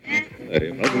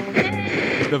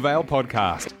The Vale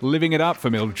Podcast, living it up for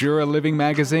Mildura Living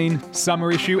Magazine,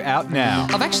 summer issue out now.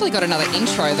 I've actually got another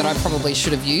intro that I probably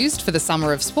should have used for the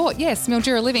summer of sport. Yes,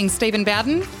 Mildura Living, Stephen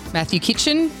Bowden, Matthew Kitt.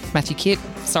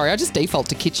 Sorry, I just default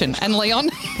to Kitchen. And Leon,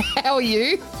 how are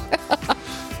you?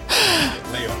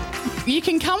 Leon. You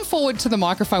can come forward to the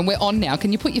microphone. We're on now.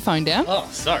 Can you put your phone down? Oh,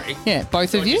 sorry. Yeah,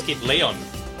 both of you. Just get Leon.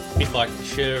 A bit like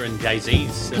Cher and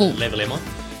Jay-Z's level, am I?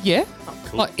 Yeah. Oh,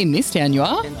 cool. Like in this town you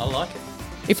are. And I like it.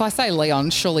 If I say Leon,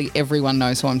 surely everyone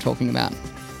knows who I'm talking about.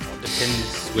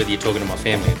 Depends whether you're talking to my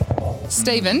family.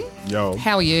 Stephen, Yo,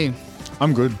 how are you?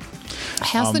 I'm good.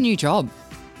 How's the new job?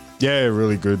 Yeah,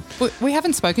 really good. We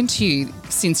haven't spoken to you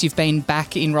since you've been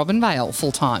back in Robinvale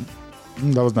full time.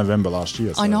 That was November last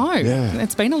year. So, I know. Yeah.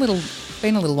 It's been a little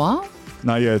while.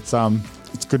 No, yeah, it's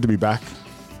good to be back,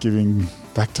 giving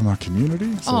back to my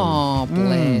community. So, Oh,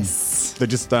 bless. They're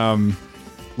just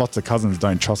lots of cousins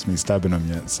don't trust me stabbing them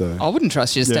yet. So I wouldn't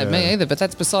trust you to stab Yeah. me either, but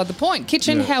that's beside the point.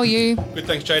 Kitchen, Yeah. how are you? Good,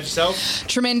 thanks, Jade. Yourself?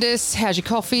 Tremendous. How's your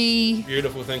coffee?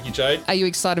 Beautiful, thank you, Jade. Are you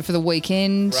excited for the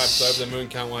weekend? Raps over the moon,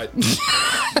 can't wait.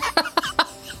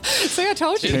 See, I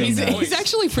told you. King. He's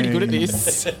actually pretty good at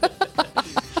this.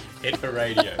 Head for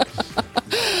radio.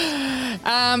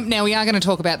 Now, we are going to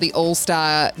talk about the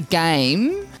All-Star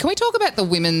game. Can we talk about the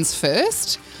women's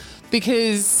first?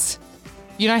 Because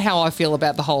you know how I feel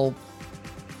about the whole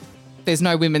there's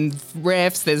no women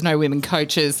refs, there's no women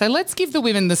coaches. So let's give the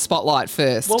women the spotlight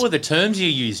first. What were the terms you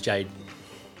used, Jade?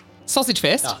 Sausage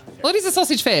fest? Ah, Well, it is a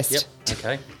sausage fest. Yep.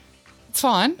 Okay. It's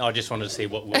fine. I just wanted to see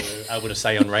what we were able to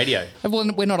say on radio.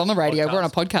 Well, we're not on the radio. Podcast. We're on a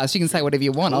podcast. You can say whatever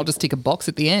you want. I'll just tick a box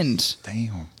at the end.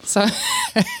 damn. So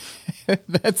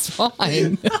that's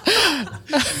fine.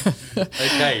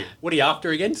 Okay. What are you after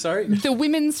again? Sorry. The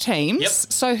women's teams. Yep.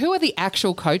 So who are the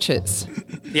actual coaches?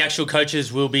 The actual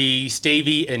coaches will be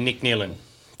Stevie and Nick Nealon.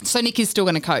 So Nick is still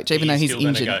going to coach, even though he's still gonna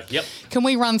injured. go. Yep. Can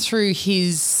we run through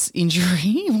his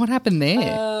injury? What happened there?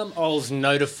 I was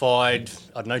notified,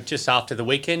 I don't know, just after the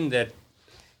weekend that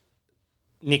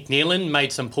Nick Nealon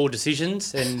made some poor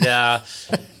decisions and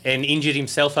and injured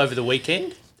himself over the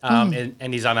weekend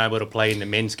and he's unable to play in the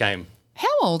men's game. How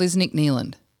old is Nick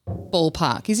Nealon?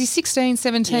 Ballpark. Is he 16,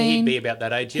 17? Yeah, he'd be about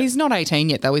that age, yep. He's not 18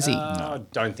 yet, though, is he? I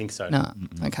don't think so. No.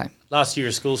 Okay. Last year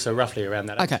of school, so roughly around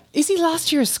that age. Okay. Is he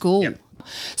last year of school? Yep.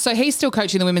 So he's still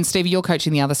coaching the women. Stevie, you're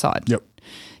coaching the other side. Yep.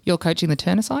 You're coaching the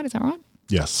Turner side, is that right?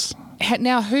 Yes.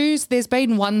 Now, there's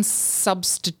been one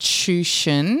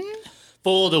substitution.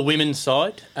 For the women's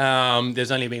side,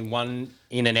 there's only been one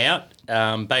in and out.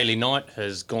 Bailey Knight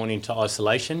has gone into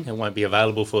isolation and won't be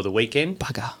available for the weekend.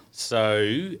 Bugger.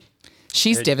 So,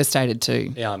 She's devastated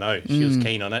too. yeah, I know. She was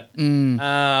keen on it.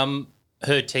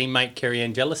 Her teammate, Kerry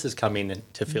Angelis, has come in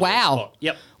to fill her Wow. spot.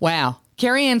 Yep. Wow.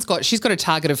 Kerry Ann's she's got a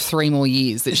target of 3 more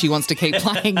years that she wants to keep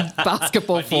playing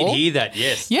basketball I for. did hear that,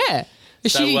 yes. Yeah.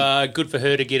 So good for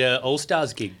her to get an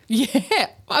All-Stars gig. Yeah.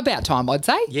 About time, I'd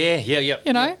say. Yeah. You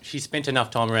know? Yeah. She spent enough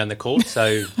time around the court,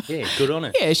 so, yeah, good on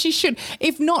her. Yeah, she should.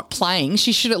 If not playing,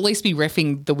 she should at least be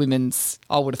reffing the women's,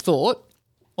 I would have thought.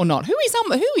 Or not. Who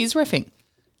is reffing?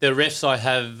 The refs I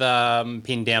have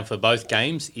pinned down for both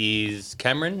games is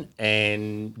Cameron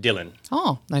and Dylan.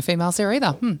 Oh, no females there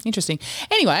either. Interesting.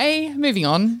 Anyway, moving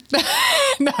on.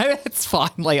 No, that's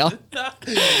fine, Leon.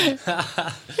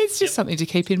 It's just something to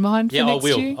keep in mind for Yeah, I next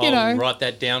will. year. I'll write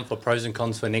that down for pros and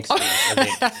cons for next year's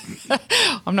event.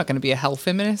 I'm not going to be a hell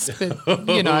feminist, but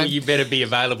you know. You better be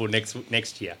available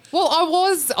next year. Well, I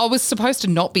was supposed to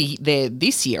not be there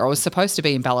this year. I was supposed to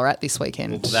be in Ballarat this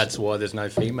weekend. That's why there's no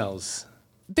females.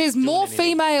 There's more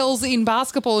females in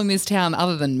basketball in this town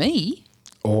other than me.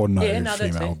 Or no That's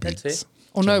female it. That's bigs. it.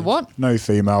 Or no what? No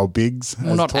female bigs.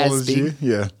 Well, not tall as big. you.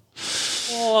 Yeah.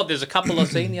 Oh, there's a couple I've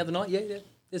seen the other night. Yeah,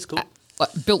 that's cool. Like,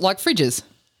 built like fridges.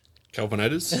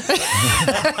 Calvinators.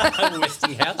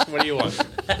 Westinghouse, what do you want?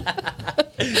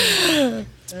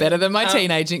 It's better than my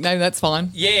teenage nickname. That's fine.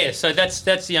 Yeah, so that's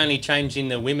the only change in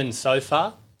the women so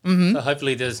far. Mm-hmm. So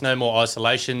hopefully there's no more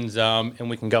isolations and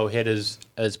we can go ahead as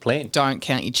planned. Don't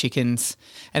count your chickens.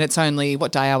 And it's only,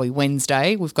 what day are we?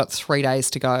 Wednesday. We've got 3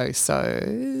 days to go. So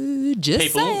just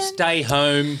People, saying. stay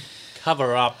home,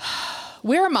 cover up.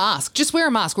 Wear a mask. Just wear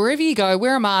a mask. Wherever you go,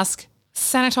 wear a mask.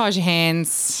 Sanitise your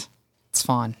hands. It's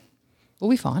fine. We'll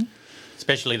be fine.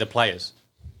 Especially the players.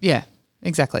 Yeah,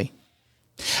 exactly.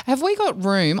 Have we got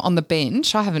room on the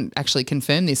bench? I haven't actually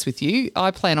confirmed this with you.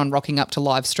 I plan on rocking up to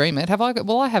live stream it.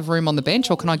 Will I have room on the bench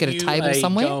or can I get a table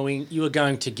somewhere? You are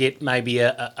going to get maybe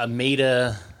a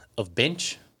metre of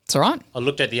bench. It's all right. I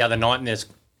looked at the other night and there's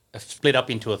split up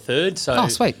into a third, so Oh,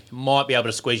 sweet. might be able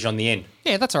to squeeze you on the end.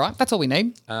 Yeah, that's all right. That's all we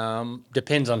need.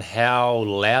 Depends on how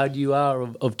loud you are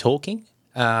of talking.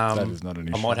 That is not an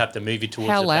issue. I might have to move you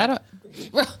towards How the loud? back.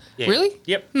 Yeah. Really?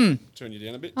 Yep. Turn you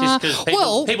down a bit. Just because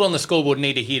well- people on the scoreboard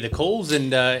need to hear the calls,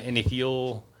 and if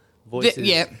your voice is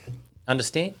Yeah.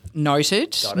 understand.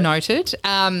 Noted. Got it. Noted.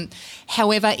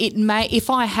 However, it may, if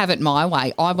I have it my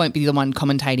way, I won't be the one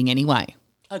commentating anyway.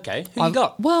 Okay, who you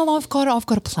got? Well, I've got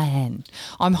a plan.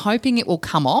 I'm hoping it will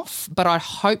come off, but I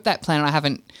hope that plan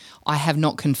I have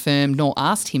not confirmed nor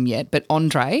asked him yet. But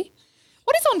Andre,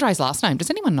 what is Andre's last name? Does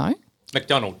anyone know?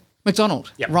 McDonald.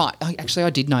 Yep. Right. Actually,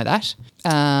 I did know that.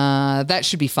 That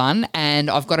should be fun. And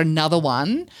I've got another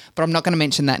one, but I'm not going to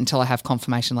mention that until I have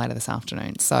confirmation later this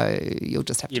afternoon. So you'll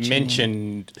just have to You tune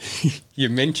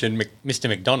in. mentioned Mr.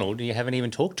 McDonald. You haven't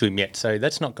even talked to him yet, so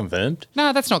that's not confirmed.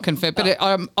 No, that's not confirmed, but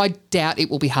I doubt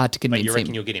it will be hard to convince But you reckon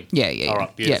him. you'll get him? Yeah. All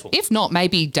right, beautiful. Yeah. If not,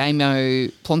 maybe Damo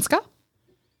Plonska?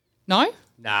 No?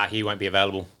 Nah, he won't be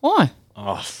available. Why?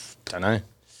 Oh, don't know.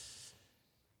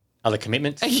 Other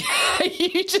commitments? Are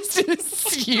you just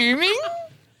assuming?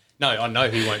 No, I know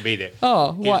he won't be there.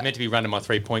 Oh, He was what? meant to be running my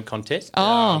 3-point contest,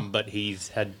 Oh. but he's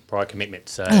had prior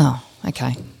commitments. So Oh,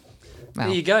 okay. there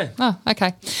Well. you go. Oh,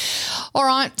 okay. All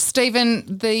right,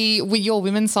 Stephen, your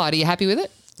women's side, are you happy with it?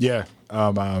 Yeah,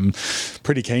 I'm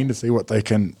pretty keen to see what they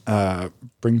can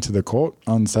bring to the court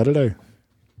on Saturday.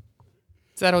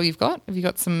 Is that all you've got? Have you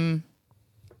got some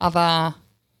other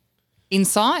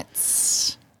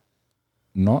insights?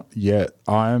 Not yet.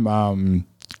 I'm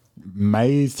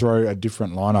may throw a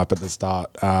different lineup at the start.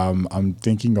 I'm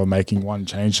thinking of making one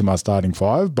change to my starting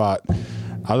 5, but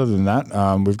other than that,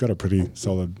 we've got a pretty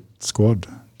solid squad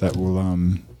that will.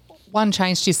 One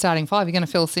change to your starting 5. You're going to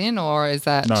fill us in, or is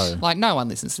that No. like no one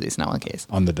listens to this? No one cares.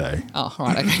 On the day. Oh, all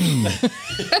right.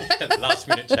 Okay. Last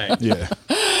minute change. Yeah.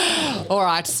 All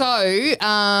right. So,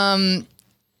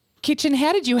 Kitchen,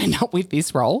 how did you end up with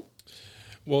this role?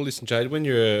 Well, listen, Jade, when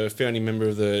you're a founding member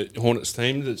of the Hornets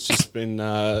team that's just been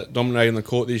dominating the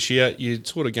court this year, you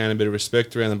sort of gain a bit of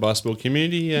respect around the basketball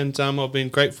community, and I've been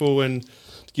grateful and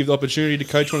give the opportunity to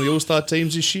coach one of the All-Star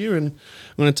teams this year, and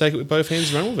I'm going to take it with both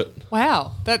hands and run with it.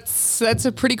 Wow, that's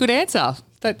a pretty good answer.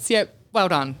 Well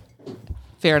done.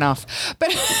 Fair enough.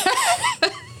 But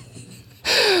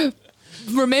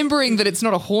remembering that it's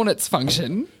not a Hornets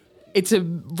function, it's a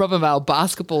Robbervale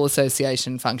Basketball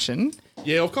Association function.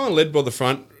 Yeah, I've kind of led from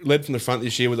the front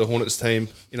this year with the Hornets team,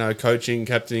 coaching,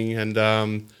 captaining, and,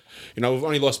 we've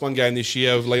only lost one game this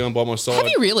year with Leon by my side. Have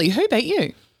you really? Who beat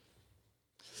you?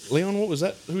 Leon, what was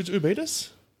that? Who beat us?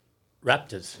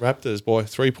 Raptors. By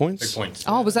 3 points. 3 points.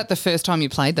 Oh, was that the first time you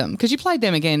played them? Because you played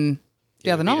them again the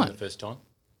other We beat them night. the first time.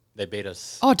 They beat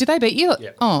us. Oh, did they beat you?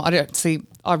 Yeah. Oh, I don't see.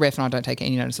 I ref and I don't take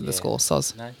any notice of the score. So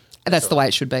No. that's the way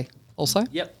it should be. Also.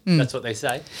 Yep, that's what they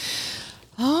say.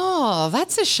 Oh,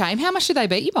 that's a shame. How much did they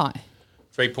beat you by?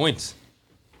 3 points.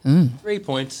 3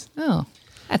 points. Oh,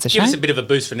 that's a Give shame. us a bit of a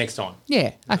boost for next time.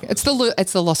 Yeah. Okay. It's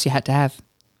the loss you had to have.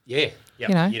 Yeah. Yep.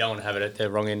 You know. You don't want to have it at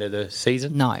the wrong end of the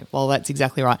season. No. Well, that's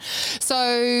exactly right.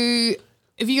 So,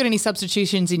 have you got any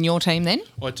substitutions in your team then?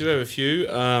 I do have a few.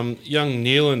 Young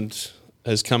Neeland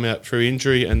has come out through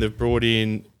injury, and they've brought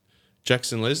in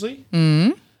Jackson Leslie.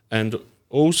 Mm. And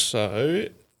also,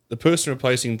 the person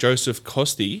replacing Joseph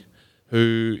Costi,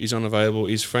 who is unavailable,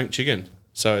 is Frank Chicken.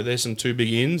 So there's some 2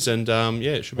 big ins, and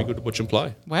it should be good to watch them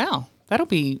play. Wow. That'll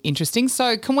be interesting.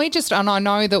 So can we just, and I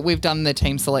know that we've done the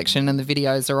team selection and the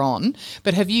videos are on,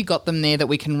 but have you got them there that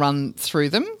we can run through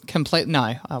them?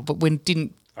 No, but we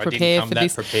didn't prepare I didn't come for that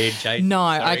this. prepared, Jade. No,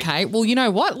 Sorry. okay. Well, you know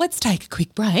what? Let's take a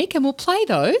quick break and we'll play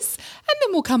those and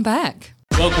then we'll come back.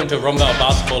 Welcome to Romvale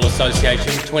Basketball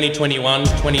Association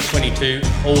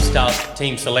 2021-2022 All-Star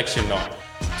Team Selection Night.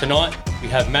 Tonight, we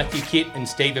have Matthew Kitt and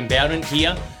Stephen Bowden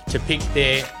here to pick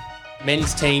their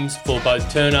men's teams for both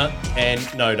Turner and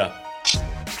Noda.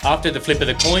 After the flip of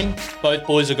the coin, both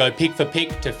boys will go pick for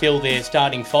pick to fill their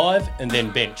starting 5 and then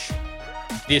bench.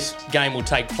 This game will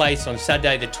take place on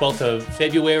Saturday the 12th of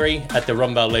February at the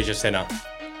Romvale Leisure Centre.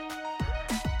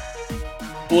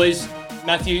 Boys,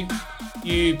 Matthew,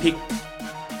 you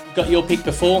got your pick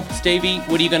before. Stevie,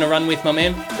 what are you going to run with, my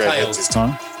man? Red heads this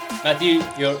time. Matthew,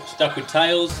 you're stuck with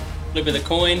tails. Flip of the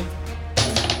coin.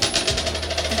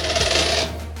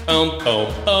 Boom,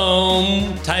 boom,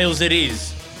 boom. Tails it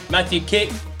is. Matthew Kick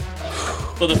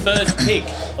for the first pick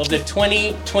of the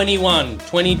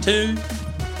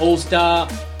 2021-22 All-Star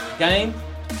game.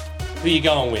 Who are you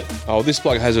going with? Oh, this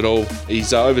bloke has it all.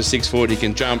 He's over 6 foot. He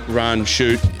can jump, run,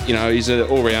 shoot. He's an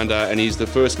all-rounder, and he's the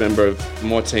first member of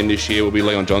my team this year will be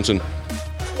Leon Johnson.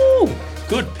 Ooh,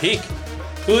 good pick.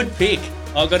 Good pick.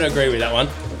 I've got to agree with that one.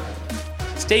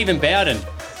 Stephen Bowden,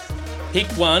 pick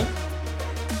one.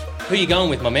 Who are you going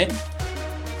with, my man?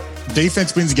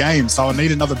 defense wins games, so I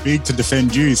need another big to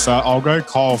defend you. So I'll go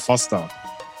Kyle Foster.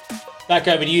 Back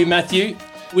over to you, Matthew.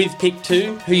 With pick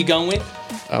 2, who are you going with?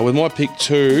 With my pick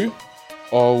 2,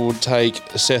 I will take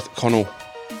Seth Connell.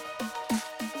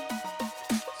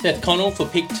 Seth Connell for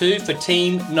pick 2 for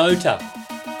Team Nota.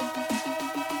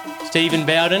 Stephen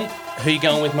Bowden, who are you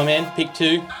going with, my man? Pick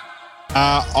 2.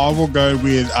 I will go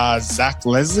with Zach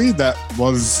Leslie. That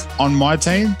was on my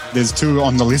team. There's 2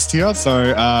 on the list here,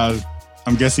 so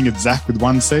I'm guessing it's Zach with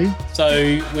 1C.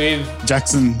 So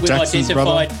Jackson's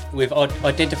brother. We've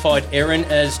identified Erin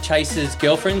as Chase's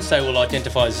girlfriend, so we'll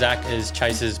identify Zach as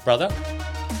Chase's brother.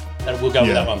 We'll go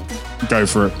with that one. Go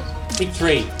for it. Pick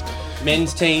 3,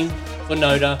 men's team for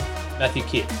Nota, Matthew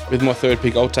Kitt. With my 3rd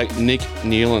pick, I'll take Nick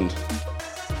Neeland.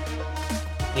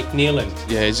 Nick Neeland.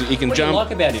 Yeah, he can What jump. do you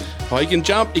like about him? Oh, he can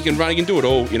jump, he can run, he can do it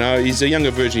all. You know, he's a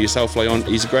younger version of yourself, Leon.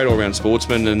 He's a great all-round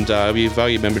sportsman and he'll be a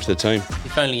valued member to the team.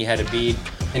 If only he had a beard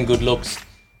and good looks.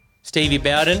 Stevie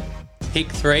Bowden, pick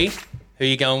 3. Who are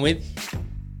you going with?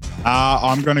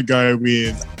 I'm going to go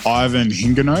with Ivan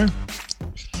Hingano.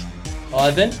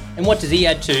 Ivan. And what does he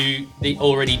add to the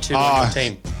already 2 on your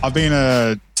team? I've been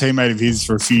a teammate of his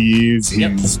for a few years.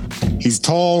 He's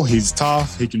tall, he's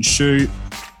tough, he can shoot.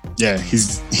 Yeah,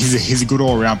 he's a good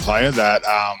all-around player that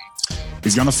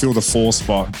is going to fill the 4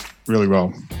 spot really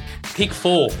well. Pick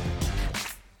 4.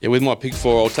 Yeah, with my pick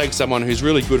 4, I'll take someone who's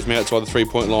really good from outside the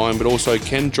 3-point line, but also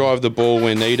can drive the ball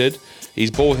when needed.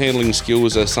 His ball handling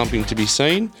skills are something to be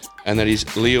seen, and that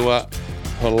is Leo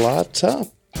Palata.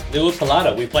 Lua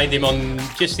Palata, we played them on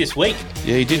just this week.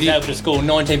 Yeah, he did. He was able to score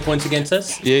 19 points against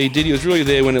us. Yeah, he did. He was really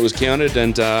there when it was counted,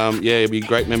 and he'll be a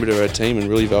great member to our team and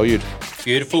really valued.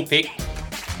 Beautiful pick.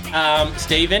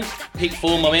 Stephen, pick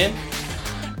 4, my man.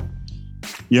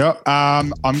 Yeah,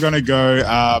 I'm going to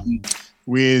go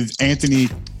with Anthony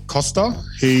Costa.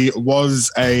 He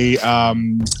was a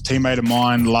teammate of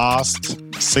mine last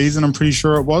season, I'm pretty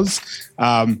sure it was.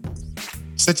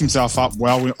 Sets himself up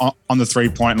well on the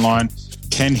 3-point line.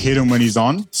 Can hit him when he's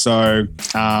on. So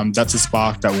that's a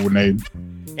spark that we'll need.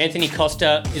 Anthony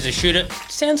Costa is a shooter.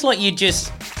 Sounds like you're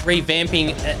just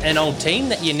revamping an old team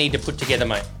that you need to put together,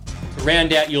 mate. To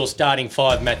round out your starting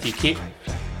 5, Matthew Kitt,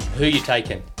 who are you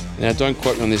taking? Now, don't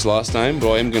quote me on this last name,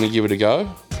 but I am going to give it a go.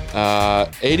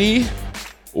 Eddie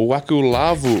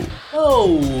Wakulavu.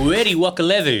 Oh, Eddie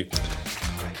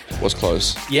Wakalevu. Was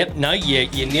close. Yep, no,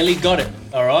 you nearly got it.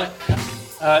 All right.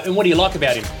 And what do you like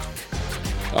about him?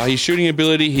 His shooting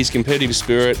ability, his competitive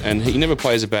spirit, and he never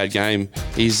plays a bad game.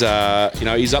 He's,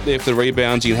 he's up there for the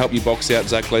rebounds. He can help you box out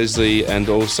Zach Leslie and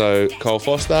also Kyle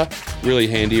Foster. Really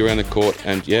handy around the court,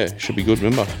 and yeah, should be good.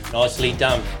 Remember. Nicely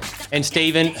done. And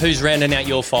Stephen, who's rounding out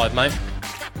your 5, mate?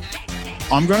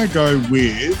 I'm going to go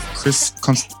with Chris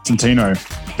Constantino.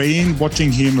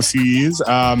 Watching him a few years,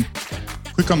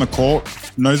 quick on the court,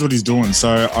 knows what he's doing. So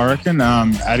I reckon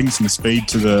adding some speed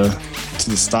to the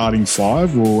starting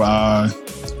 5 will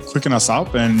quicken us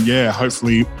up and, yeah,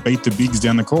 hopefully beat the bigs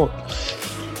down the court.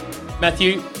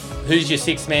 Matthew, who's your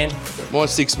 6th man? My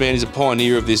 6th man is a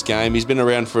pioneer of this game. He's been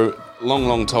around for a long,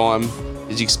 long time.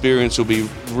 His experience will be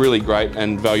really great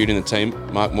and valued in the team.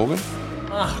 Mark Morgan.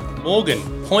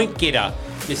 Morgan, point getter.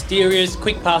 Mysterious,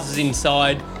 quick passes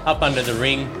inside, up under the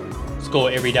ring, score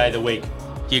every day of the week.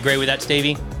 Do you agree with that,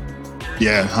 Stevie?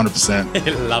 Yeah,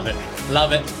 100%. Love it.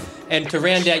 Love it. And to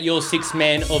round out your 6th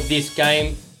man of this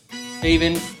game,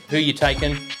 Stephen, who you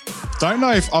taking? Don't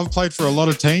know if I've played for a lot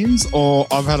of teams or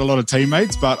I've had a lot of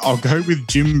teammates, but I'll go with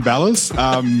Jim Ballas.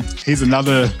 He's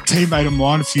another teammate of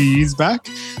mine a few years back.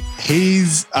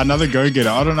 He's another go-getter.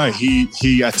 I don't know.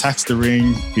 He attacks the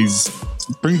ring. He's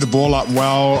brings the ball up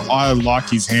well. I like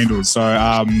his handles. So,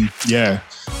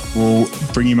 we'll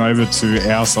bring him over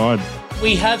to our side.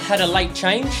 We have had a late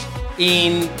change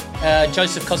in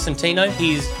Joseph Costantino.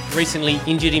 He's recently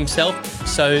injured himself.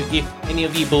 So if any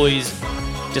of you boys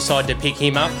decide to pick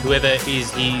him up, whoever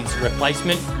is his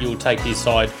replacement, you'll take his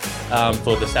side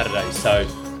for the Saturday. So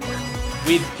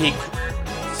with pick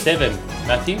 7,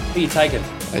 Matthew, who are you taking?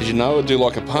 As you know, I do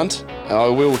like a punt. I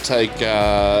will take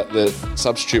the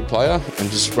substitute player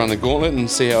and just run the gauntlet and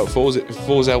see how it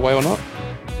falls our way or not.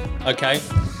 Okay.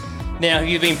 Now, have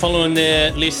you been following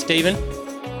the list, Stephen?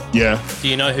 Yeah. Do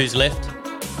you know who's left?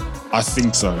 I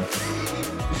think so.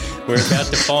 We're about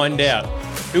to find out.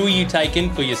 Who are you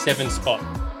taking for your 7th spot?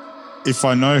 If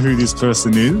I know who this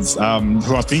person is, who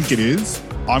I think it is,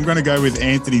 I'm going to go with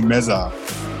Anthony Meza.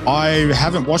 I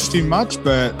haven't watched him much,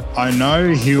 but I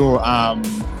know he'll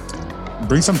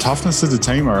bring some toughness to the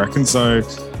team, I reckon. So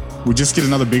we'll just get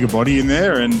another bigger body in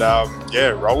there and,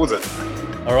 roll with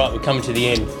it. All right, we're coming to the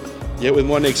end. Yeah, with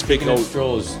my next pick,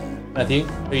 Straws. Matthew,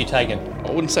 who are you taking?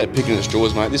 I wouldn't say picking at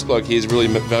straws, mate. This bloke here is really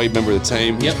a valued member of the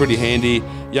team. He's pretty handy.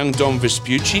 Young Dom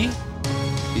Vespucci.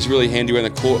 He's really handy around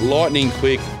the court. Lightning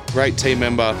quick. Great team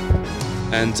member.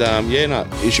 And,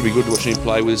 it should be good watching him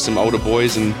play with some older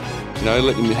boys and,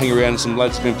 letting him hang around with some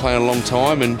lads who've been playing a long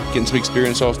time and getting some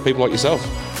experience off people like yourself.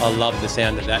 I love the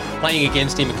sound of that. Playing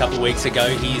against him a couple of weeks ago,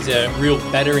 he's a real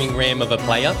battering ram of a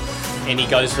player and he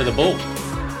goes for the ball.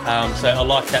 So I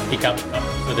like that pickup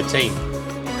for the team.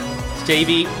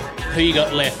 Stevie, who you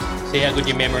got left? See how good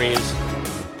your memory is.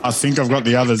 I think I've got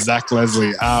the other Zach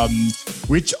Leslie,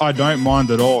 which I don't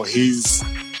mind at all.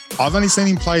 I've only seen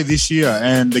him play this year,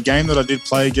 and the game that I did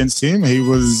play against him, he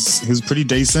was pretty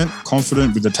decent,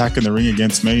 confident with attack in the ring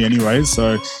against me anyway.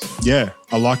 So, yeah,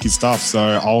 I like his stuff. So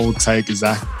I'll take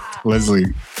Zach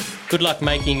Leslie. Good luck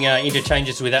making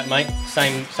interchanges with that, mate.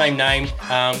 Same name. You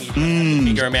have to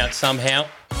figure them out somehow.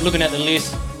 Looking at the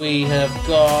list, we have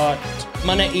got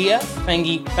Manaia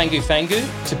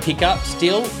Fangu to pick up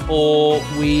still, or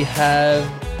we have...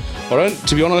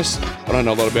 To be honest, I don't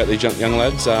know a lot about these young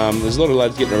lads. There's a lot of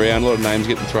lads getting around, a lot of names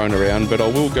getting thrown around, but I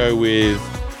will go with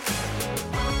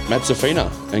Matt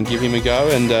Zafina and give him a go,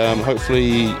 and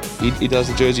hopefully he does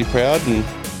the jersey proud and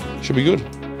should be good.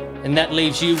 And that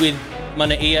leaves you with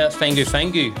Manaia Fangu.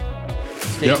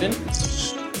 Stephen?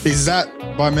 Yep. Is that,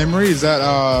 by memory, is that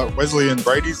Wesley and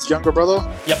Brady's younger brother?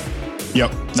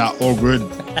 Yep. Nah, all good.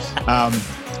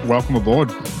 Welcome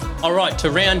aboard. All right, to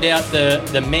round out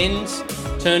the men's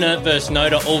Turner versus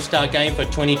Noda All-Star game for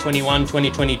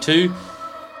 2021-2022.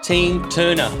 Team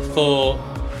Turner for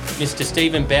Mr.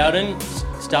 Stephen Bowden.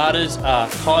 Starters are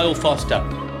Kyle Foster,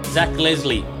 Zach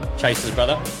Leslie, Chase's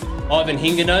brother, Ivan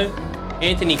Hingano,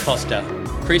 Anthony Costa,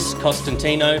 Chris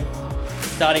Costantino.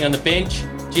 Starting on the bench,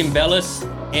 Jim Bellis,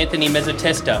 Anthony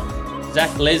Mezzatesta,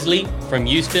 Zach Leslie from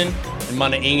Houston, and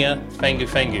Manainga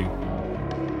Fangu.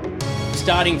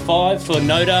 Starting five for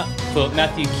Noda for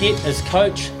Matthew Kitt as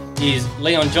coach is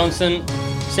Leon Johnson,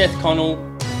 Seth Connell,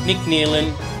 Nick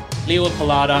Nealon, Leo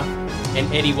Pilata,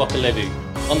 and Eddie Wakalevu.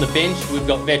 On the bench, we've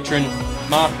got veteran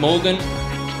Mark Morgan,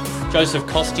 Joseph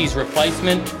Costi's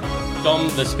replacement, Dom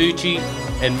Vespucci,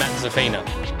 and Matt Zafina.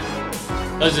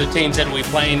 Those are the teams that will be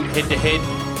playing head-to-head.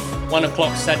 1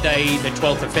 o'clock Saturday, the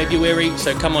 12th of February.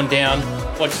 So come on down,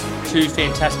 watch two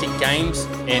fantastic games,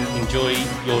 and enjoy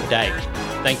your day.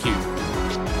 Thank you.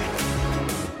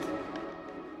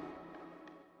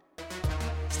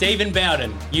 Stephen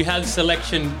Bowden, you have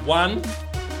selection 1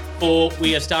 for,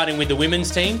 we are starting with the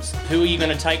women's teams. Who are you going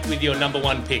to take with your number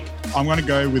 1 pick? I'm going to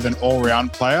go with an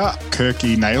all-round player,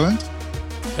 Kirky Nayland.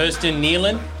 Kirsten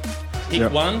Nealon,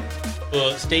 pick 1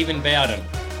 for Stephen Bowden.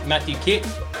 Matthew Kitt,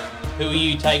 who are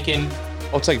you taking?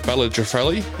 I'll take Ballard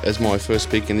Jafrelli as my first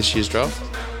pick in this year's draft.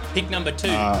 Pick number 2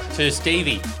 to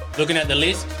Stevie. Looking at the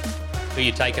list, who are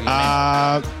you taking, my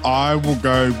man? I will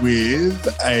go with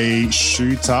a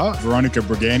shooter, Veronica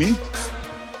Brigani.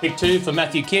 Pick 2 for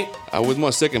Matthew Kitt. With my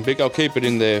second pick, I'll keep it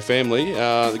in their family.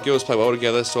 The girls play well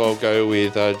together, so I'll go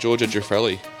with Georgia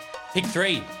Jafrelli. Pick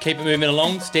 3, keep it moving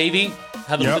along. Stevie,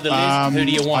 have a look at the list. Who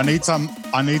do you want?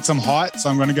 I need some height, so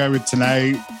I'm going to go with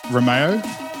Tanae Romeo.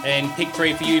 And pick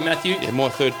 3 for you, Matthew. Yeah, my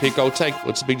third pick,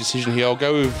 what's a big decision here? I'll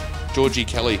go with Georgie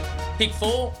Kelly. Pick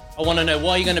 4, I want to know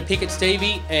why you're going to pick it,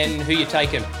 Stevie, and who you're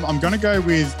taking. I'm going to go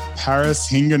with Paris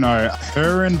Hingano.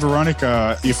 Her and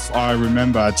Veronica, if I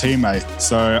remember, are teammates.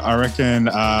 So I reckon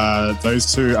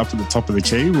those two up at the top of the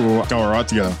key will go all right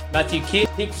together. Matthew Kitt,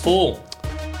 pick 4.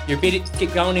 You're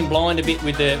going in blind a bit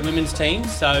with the women's team,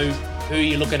 so who are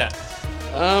you looking at?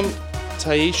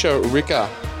 Taisha Rika.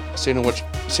 Seen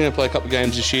her play a couple of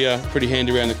games this year. Pretty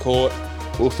handy around the court.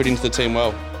 Will fit into the team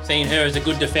well. Seen her as a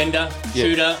good defender,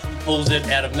 shooter, pulls it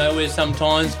out of nowhere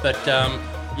sometimes, but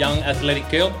young athletic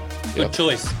girl. Good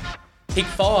choice. Pick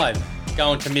 5,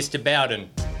 going to Mr. Bowden.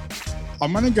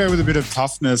 I'm going to go with a bit of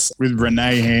toughness with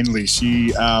Renee Handley.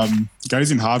 She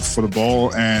goes in hard for the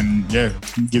ball and,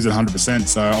 gives it 100%.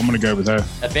 So I'm going to go with her.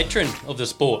 A veteran of the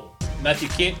sport. Matthew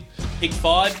Kitt, pick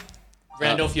 5.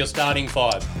 Round off your starting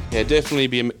 5. Yeah, definitely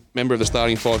be a member of the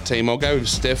starting 5 team. I'll go with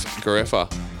Steph Garefa.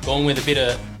 Gone with a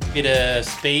bit of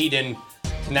speed and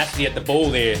tenacity at the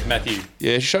ball there, Matthew.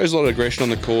 Yeah, she shows a lot of aggression on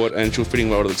the court and she'll fit in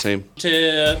well to the team.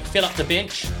 To fill up the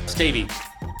bench, Stevie.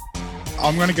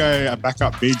 I'm going to go a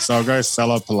backup big, so I'll go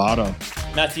Stella Pilata.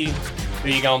 Matthew, who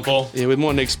are you going for? Yeah, with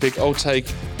my next pick, I'll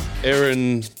take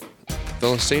Erin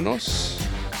Velocinos.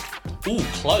 Ooh,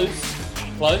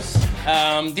 close.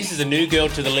 This is a new girl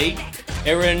to the league.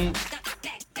 Erin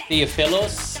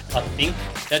Theophilos, I think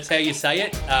that's how you say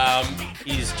it,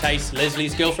 is Chase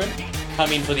Leslie's girlfriend,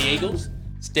 come in for the Eagles.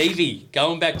 Stevie,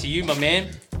 going back to you, my man.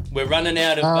 We're running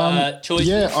out of choices.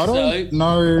 Yeah, I don't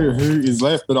know who is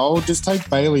left, but I'll just take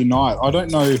Bailey Knight. I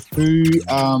don't know who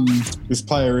this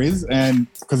player is, and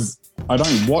because I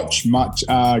don't watch much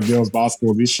girls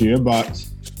basketball this year, but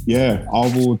yeah,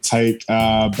 I will take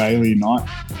Bailey Knight.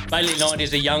 Bailey Knight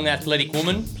is a young athletic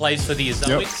woman, plays for the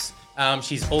Azoics.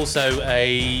 She's also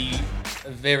a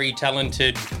very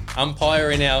talented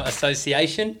umpire in our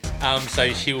association,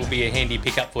 so she will be a handy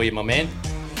pickup for you, my man.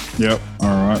 Yep, all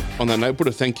right. On that note, put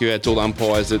a thank you out to all the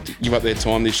umpires that give up their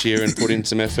time this year and put in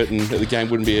some effort, and the game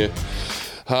wouldn't be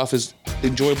half as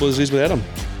enjoyable as it is without them.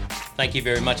 Thank you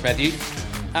very much, Matthew.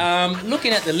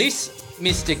 Looking at the list,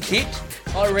 Mr. Kit,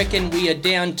 I reckon we are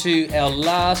down to our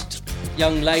last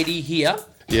young lady here.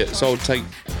 Yeah, so I'll take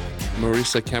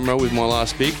Marissa Camera with my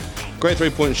last pick. Great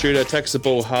three-point shooter, attacks the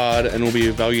ball hard, and will be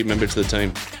a valued member to the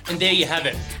team. And there you have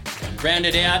it.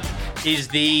 Rounded out is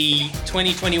the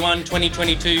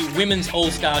 2021-2022 Women's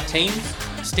All-Star team.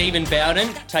 Stephen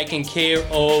Bowden taking care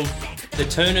of the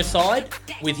Turner side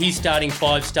with his starting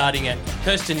five starting at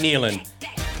Kirsten Nealon,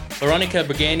 Veronica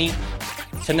Brigani,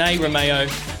 Tanae Romeo,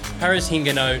 Paris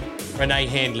Hingano, Renee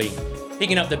Handley.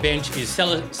 Picking up the bench is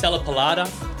Sella Palada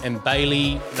and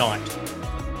Bailey Knight.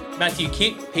 Matthew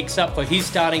Kitt picks up for his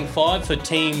starting five for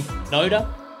Team Noda.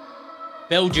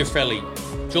 Belle Giuffrelli,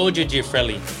 Georgia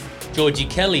Giuffrelli, Georgie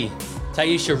Kelly,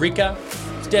 Taisha Ricca,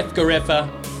 Steph Garefa,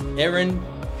 Erin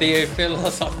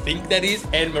Theophilos, I think that is,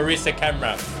 and Marissa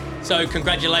Camera. So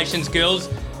congratulations, girls.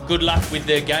 Good luck with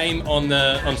the game on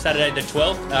Saturday the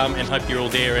 12th, and hope you're all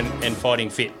there and fighting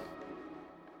fit.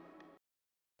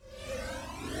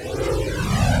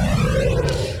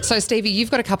 So, Stevie,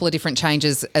 you've got a couple of different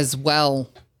changes as well,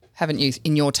 haven't you,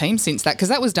 in your team since that? Because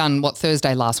that was done,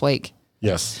 Thursday last week?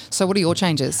 Yes. So what are your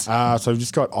changes? So we've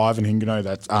just got Ivan Hingano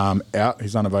that's out.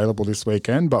 He's unavailable this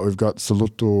weekend, but we've got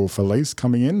Saluto Felice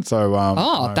coming in. So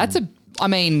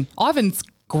Ivan's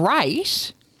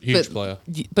great. Huge player.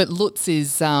 But Lutz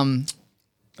is a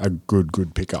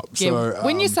good pickup. Yeah, so,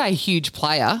 when you say huge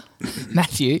player,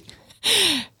 Matthew,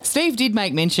 Steve did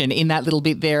make mention in that little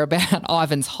bit there about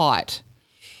Ivan's height.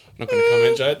 Not going to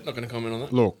comment, Jade. Not going to comment on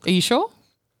that. Look, Are you sure?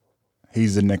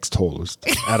 he's the next tallest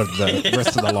out of the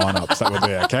rest of the lineups that were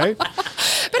there, okay?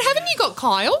 But haven't you got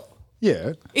Kyle?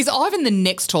 Yeah. Is Ivan the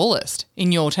next tallest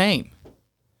in your team?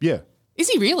 Yeah. Is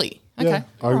he really? Okay. Yeah,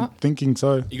 all I'm right. thinking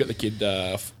so. You got the kid,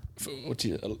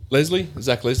 Leslie?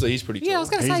 Zach Leslie, he's pretty tall. Yeah, I was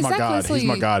going to He's say my Zach guard. Leslie. He's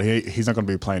my guard. He's not going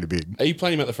to be playing too big. Are you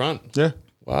playing him at the front? Yeah.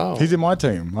 Wow. He's in my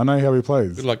team. I know how he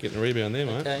plays. Good luck getting a rebound there,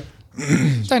 mate.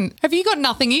 Okay. Have you got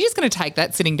nothing? You're just going to take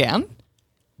that sitting down?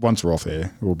 Once we're off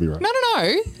air, we'll be right. No.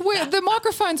 The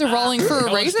microphones are rolling for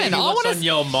a reason. Stevie, what's on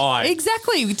your mind?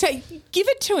 Exactly. Give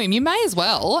it to him. You may as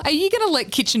well. Are you going to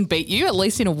let Kitchen beat you, at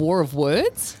least in a war of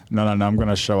words? No. I'm going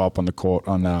to show up on the court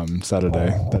on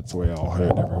Saturday. That's where I'll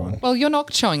hurt everyone. Well, you're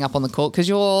not showing up on the court because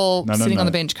you're sitting on no.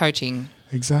 the bench coaching.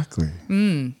 Exactly.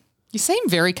 You seem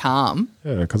very calm.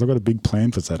 Yeah, because I've got a big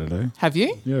plan for Saturday. Have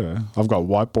you? Yeah. I've got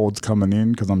whiteboards coming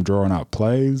in because I'm drawing up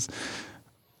plays.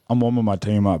 I'm warming my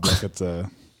team up like it's a...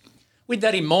 With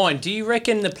that in mind, do you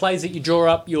reckon the plays that you draw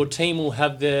up, your team will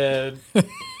have the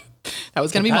That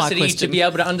was going to be my capacity question. to be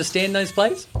able to understand those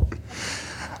plays?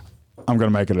 I'm going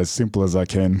to make it as simple as I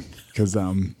can because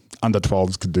under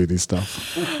 12s could do this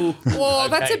stuff. Well,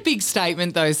 that's a Okay. big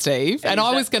statement though, Steve. And is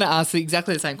I that- was going to ask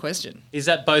exactly the same question. Is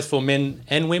that both for men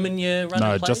and women you're running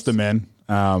No, plays? just the men.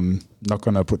 Not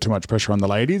going to put too much pressure on the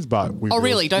ladies, but we Oh, will-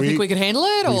 really? Don't think we could handle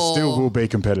it? We or still will be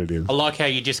competitive. I like how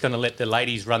you're just going to let the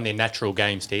ladies run their natural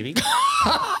game, Stevie.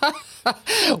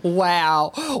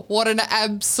 Wow. What an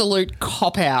absolute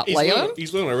cop-out, Liam.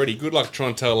 He's learning already. Good luck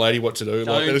trying to tell a lady what to do.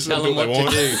 Don't Just tell do them what they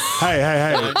to do.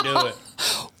 Hey. Don't do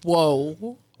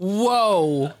it.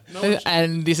 Whoa.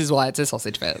 And this is why it's a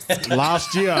sausage fest.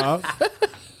 Last year,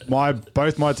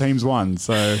 both my teams won,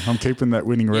 so I'm keeping that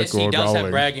winning Yes, he record does have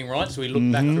rolling. bragging rights. We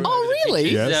look back through. Oh, really?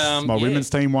 Yes, my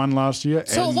women's team won last year.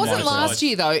 So it and wasn't my last team.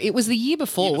 year, though. It was the year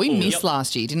before. We before, missed yep.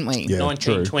 last year, didn't we? Yeah,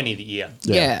 1920 the year.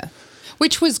 Yeah.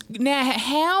 Which was, now,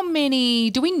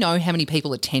 do we know how many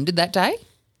people attended that day?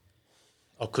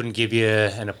 I couldn't give you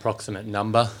an approximate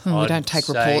number. we I'd don't take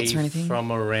say reports or anything?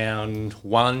 From around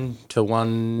 1 to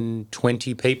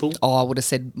 120 people. Oh, I would have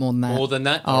said more than that. More than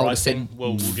that? I All would right, have said then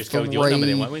we'll just go with your number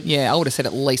then, won't we? Yeah, I would have said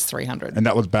at least 300. And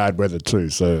that was bad weather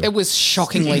too, so... It was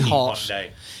shockingly hot. Hot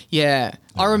day. Yeah.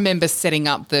 I remember setting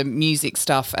up the music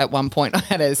stuff at one point. I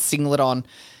had a singlet on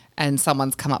and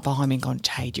someone's come up behind me and gone,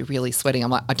 Jade, you're really sweating. I'm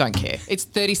like, I don't care. It's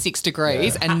 36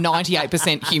 degrees and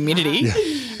 98% humidity.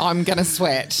 I'm going to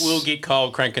sweat. We'll get Kyle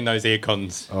cranking those air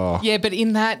cons. Yeah, but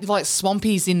in that, like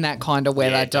Swampy's in that kind of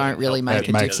weather Yeah, it don't doesn't really help. make It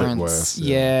a makes it difference. worse,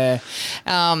 Yeah.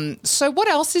 So what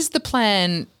else is the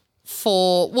plan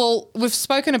we've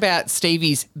spoken about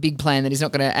Stevie's big plan that he's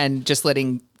not going to, and just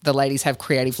letting the ladies have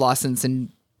creative license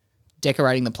and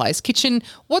decorating the place. Kitchen,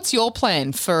 what's your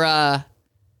plan for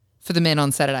the men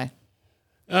on Saturday?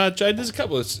 Jade, there's a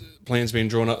couple of plans being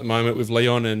drawn up at the moment with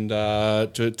Leon and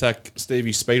to attack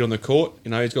Stevie's speed on the court.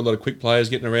 You know, he's got a lot of quick players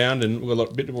getting around and we've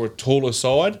got a bit more taller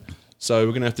side. So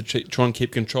we're going to have to try and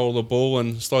keep control of the ball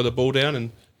and slow the ball down, and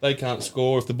they can't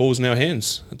score if the ball's in our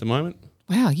hands at the moment.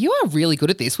 Wow, you are really good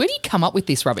at this. Where do you come up with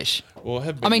this rubbish? Well,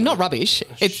 not rubbish.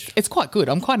 It's quite good.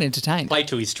 I'm quite entertained. Play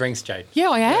to his strengths, Jade. Yeah,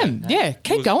 I am. Yeah,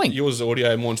 keep going. Yours is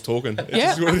audio and mine's talking.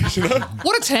 Yeah. This is what it is, you know?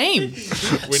 What a team.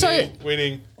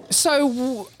 Winning.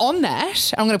 So on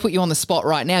that, I'm going to put you on the spot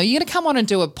right now. You're going to come on and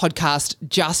do a podcast,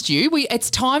 just you. It's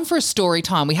time for a story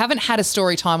time. We haven't had a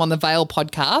story time on the Vale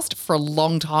podcast for a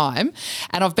long time,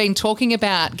 and I've been talking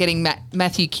about getting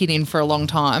Matthew Kidd in for a long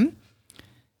time.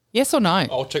 Yes or no?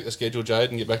 I'll check the schedule,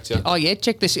 Jade, and get back to you. Oh yeah,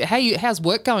 check this. How's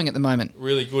work going at the moment?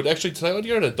 Really good. Actually, today I had to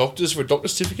go to the doctor's for a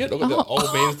doctor's certificate. I've got the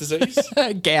old man's disease.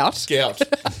 Gout.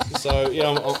 So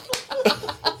yeah,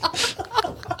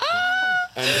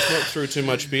 and it's not through too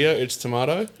much beer. It's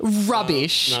tomato.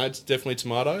 Rubbish. No, it's definitely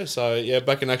tomato. So yeah,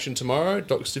 back in action tomorrow.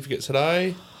 Doctor certificate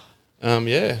today.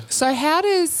 Yeah. So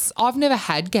I've never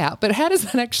had gout, but how does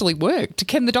that actually work?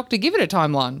 Can the doctor give it a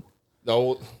timeline?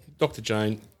 Oh, Dr.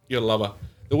 Jane, you'll love her.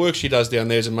 The work she does down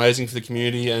there is amazing for the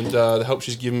community, and the help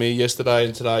she's given me yesterday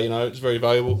and today, you know, it's very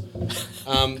valuable.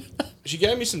 She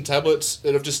gave me some tablets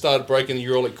that have just started breaking the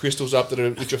urolic crystals up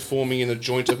which are forming in the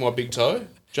joint of my big toe.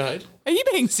 Jade? Are you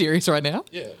being serious right now?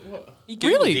 Yeah. What? You Googled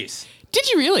Really? this. Did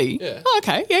you really? Yeah. Oh,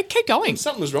 okay. Yeah, keep going.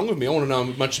 Something was wrong with me. I want to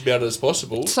know as much about it as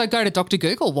possible. So go to Dr.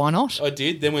 Google. Why not? I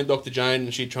did. Then went Dr. Jane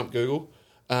and she trumped Google.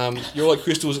 Urolic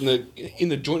crystals in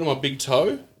the joint of my big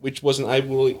toe, which wasn't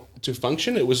able to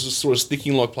function. It was just sort of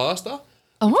sticking like plaster.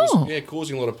 Oh. Was,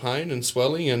 causing a lot of pain and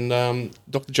swelling. And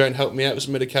Dr. Jane helped me out with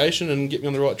some medication and get me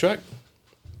on the right track.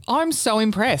 I'm so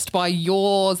impressed by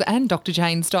yours and Dr.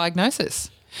 Jane's diagnosis.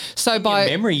 So Your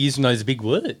memory using those big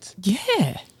words.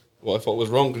 Yeah. Well, if I was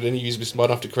wrong, did any of you be smart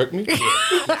enough to correct me? If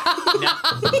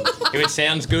it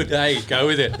sounds good, hey, go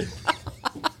with it.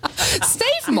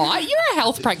 Steve might. You're a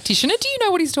health practitioner. Do you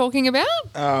know what he's talking about?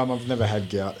 I've never had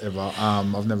gout ever.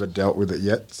 I've never dealt with it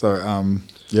yet. So,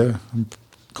 yeah, I'm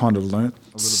kind of learnt a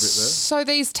little bit there. So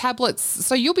these tablets,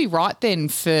 so you'll be right then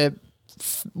for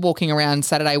walking around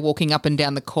Saturday, walking up and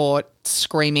down the court,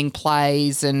 screaming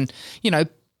plays and,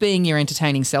 being your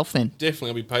entertaining self then. Definitely,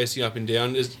 I'll be pacing up and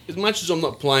down. As much as I'm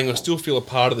not playing, I still feel a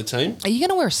part of the team. Are you going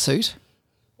to wear a suit?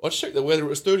 I checked the weather. It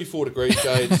was 34 degrees,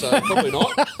 Jade, so probably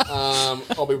not.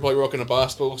 I'll be probably rocking a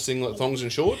basketball, singlet, thongs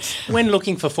and shorts. When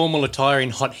looking for formal attire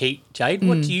in hot heat, Jade,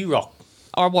 what do you rock?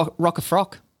 I rock a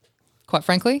frock, quite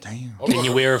frankly. Damn. Can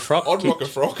you wear a frock? I'd rock a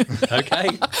frock. Okay.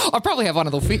 I probably have one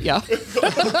that'll fit you.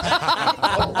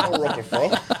 I'll rock a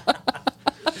frock.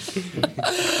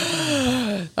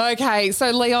 Okay,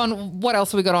 so Leon, what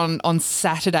else have we got on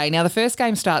Saturday? Now, the first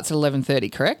game starts at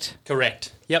 11:30, correct?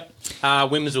 Correct. Yep.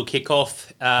 Women's will kick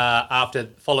off.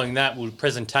 Following that, we'll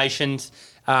presentations.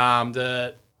 When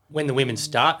the women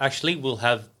start, actually, we'll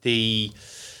have the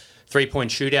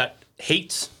 3-point shootout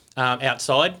heats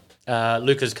outside.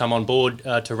 Luca's come on board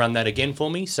to run that again for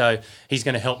me, so he's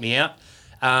going to help me out.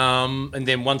 And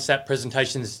then once that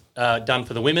presentation's done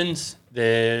for the women's,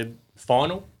 the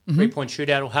final 3-point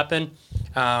shootout will happen.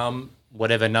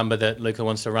 Whatever number that Luca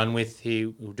wants to run with, he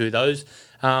will do those.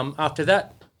 After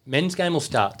that, men's game will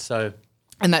start.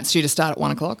 And that's due to start at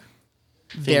 1 o'clock?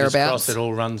 Fingers Thereabouts. crossed it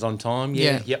all runs on time.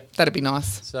 Yeah. Yep. That'd be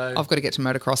nice. So- I've got to get to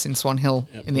motocross in Swan Hill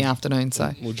in the afternoon, so...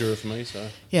 Mildura for me, so...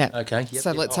 Yeah. Okay. Yep, So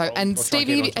yep. let's I'll- hope. I'll And try Steve,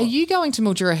 and get on are time. you going to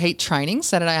Mildura Heat training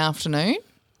Saturday afternoon?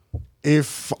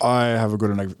 If I have a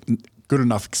good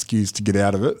enough excuse to get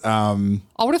out of it, I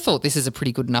would have thought this is a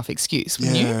pretty good enough excuse,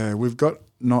 wouldn't you? yeah, we've got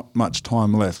not much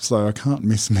time left, so I can't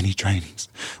miss many trainings.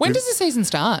 When does the season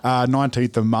start?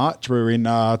 19th of March, we're in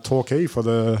Torquay for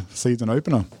the season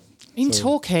opener. In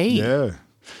Torquay? Yeah.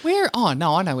 Where? Oh,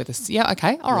 no, I know where this... Yeah,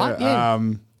 okay. All right, yeah.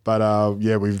 But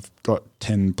we've got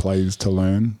 10 plays to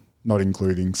learn, not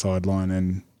including sideline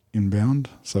and inbound.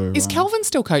 So Is Kelvin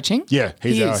still coaching? Yeah,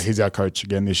 He is. he's our coach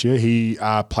again this year. He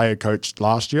player coached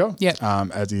last year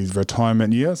as his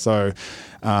retirement year. So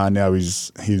now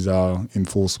he's in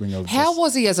full swing of How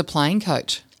was he as a playing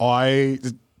coach?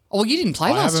 Well, you didn't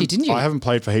play last year, didn't you? I haven't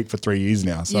played for Heat for 3 years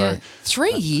now. So yeah.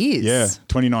 3 years? yeah,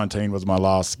 2019 was my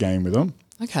last game with them.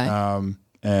 Okay.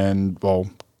 And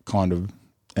kind of.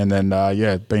 And then,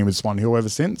 been with Swan Hill ever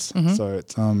since. Mm-hmm. So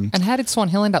it's and how did Swan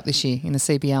Hill end up this year in the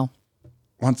CBL?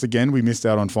 once again, we missed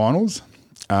out on finals.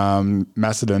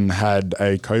 Macedon had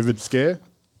a COVID scare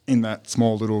in that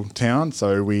small little town.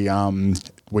 So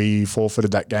we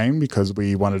forfeited that game because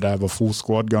we wanted to have a full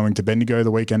squad going to Bendigo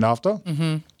the weekend after.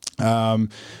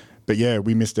 But yeah,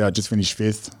 we missed out, just finished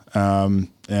 5th.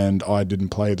 And I didn't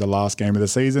play the last game of the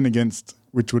season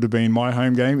which would have been my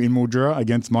home game in Mildura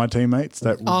against my teammates.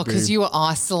 Because you were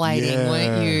isolating,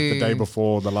 weren't you? The day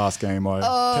before the last game, I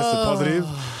tested positive.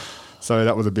 So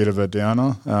that was a bit of a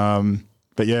downer.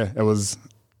 But yeah, it was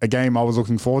a game I was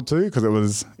looking forward to because it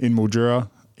was in Mildura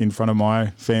in front of my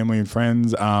family and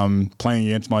friends, playing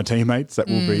against my teammates. That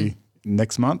will be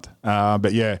next month.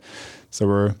 But yeah, so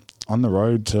we're on the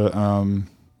road to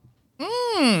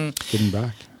getting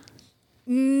back.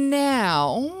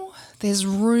 Now, there's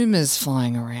rumours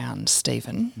flying around,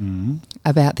 Stephen,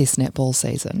 about this netball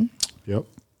season. Yep.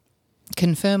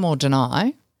 Confirm or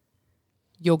deny,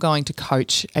 you're going to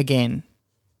coach again.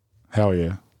 Hell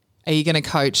yeah. Are you going to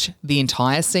coach the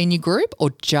entire senior group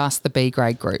or just the B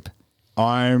grade group?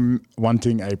 I'm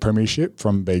wanting a premiership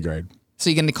from B grade. So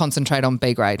you're going to concentrate on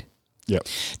B grade? Yep.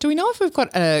 Do we know if we've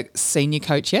got a senior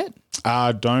coach yet?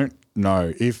 I don't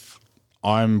know. If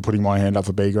I'm putting my hand up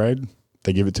for B grade,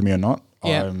 they give it to me or not.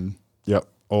 Yep. Yep,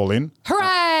 all in.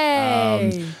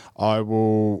 Hooray! I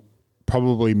will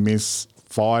probably miss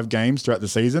 5 games throughout the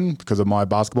season because of my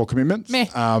basketball commitments,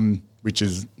 which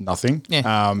is nothing.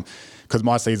 Yeah. Because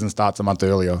my season starts a month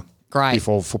earlier. Great.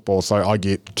 Before football, so I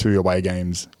get 2 away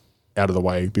games out of the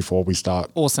way before we start.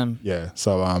 Awesome. Yeah.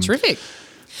 So Terrific.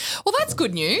 Well, that's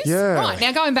good news. Yeah. Right,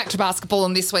 now going back to basketball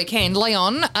on this weekend,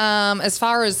 Leon, as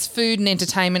far as food and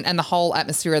entertainment and the whole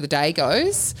atmosphere of the day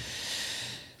goes,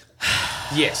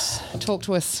 Yes. talk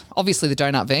to us. Obviously the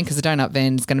donut van, because the donut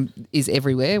van is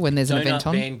everywhere when there's an event Donut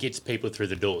on. van gets people through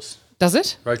the doors. Does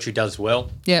it? Rotary does well.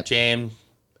 Yep. Jam,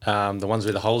 the ones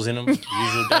with the holes in them,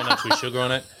 usual donuts with sugar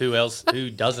on it.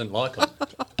 Who doesn't like them?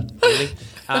 Really?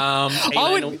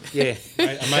 Yeah.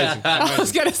 Amazing. I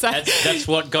was going to say. That's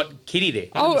what got Kitty there.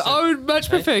 I would much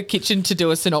prefer Kitchen to do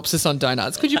a synopsis on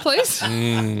donuts. Could you please? That's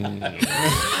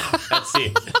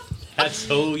it.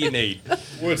 That's all you need.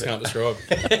 Words can't describe.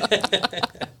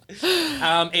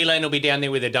 Elaine will be down there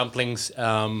with her dumplings.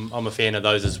 I'm a fan of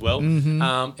those as well.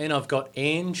 And I've got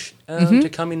Ange to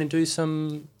come in and do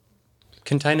some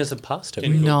containers of pasta.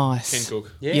 Nice. Can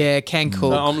cook. Yeah, can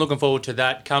cook. So I'm looking forward to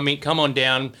that. Come on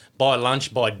down, buy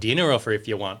lunch, buy dinner offer if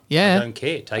you want. Yeah. I don't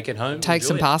care. Take it home. Take enjoy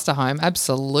some it. pasta home.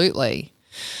 Absolutely.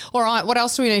 All right, what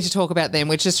else do we need to talk about then?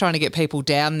 We're just trying to get people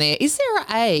down there. Is there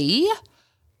a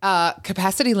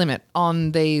capacity limit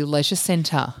on the leisure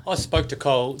centre? I spoke to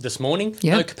Cole this morning.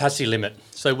 Yep. No capacity limit.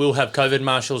 So we'll have COVID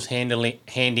marshals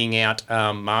handing out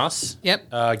masks. Yep.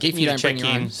 Getting If you you to don't check bring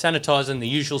your in, own. sanitising, the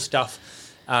usual stuff.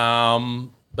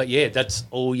 But yeah, that's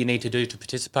all you need to do to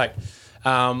participate.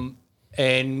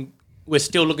 And we're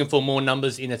still looking for more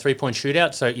numbers in a 3-point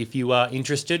shootout. So if you are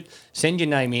interested, send your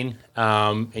name in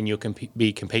and you'll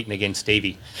be competing against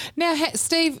Stevie. Now,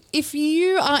 Steve, if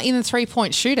you are in the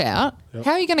 3-point shootout,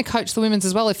 how are you going to coach the women's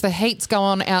as well? If the heats go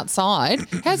on outside,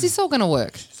 how's this all going to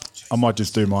work? I might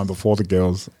just do mine before the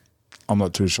girls. I'm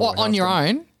not too sure. Or on your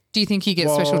own? Do you think you get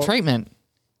special treatment?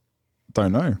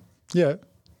 Don't know. Yeah.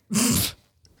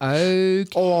 Okay.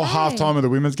 Or half time of the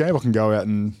women's game, I can go out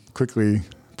and quickly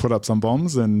put up some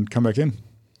bombs and come back in.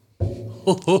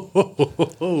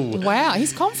 Wow,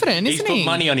 he's confident, He's isn't put he?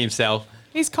 money on himself.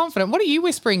 He's confident. What are you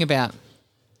whispering about?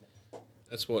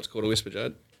 That's why it's called a whisper,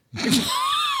 Jade.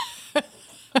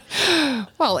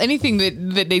 Well, anything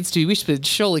that needs to be whispered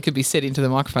surely could be said into the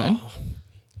microphone.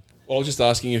 Well, I was just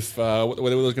asking if what the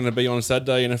weather was going to be on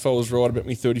Saturday, and if I was right about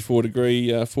my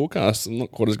 34-degree forecast. I'm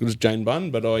not quite as good as Jane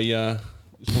Bunn, but I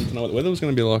just wanted to know what the weather was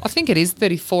going to be like. I think it is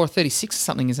 34 or 36 or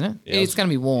something, isn't it? Yeah, It's going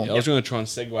to be warm. I was going to try and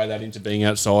segue that into being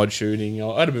outside shooting.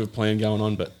 I had a bit of a plan going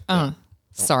on, but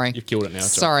Sorry. you've killed it now.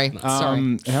 It's Sorry. all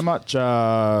right. Sorry. How much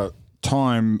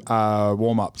time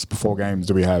warm-ups before games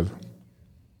do we have?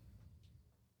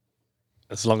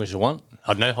 As long as you want.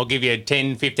 I don't know. I'll give you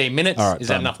 10, 15 minutes. All right, Is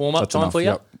that done. enough warm-up That's time enough. for you?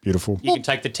 Yep, beautiful. You can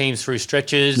take the teams through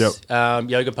stretches,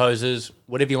 yoga poses,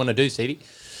 whatever you want to do, Stevie.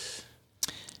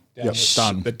 Yep,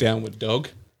 done. The downward dog.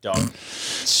 Dog.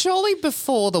 Surely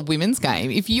before the women's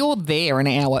game, if you're there an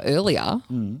hour earlier,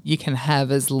 you can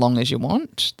have as long as you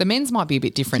want. The men's might be a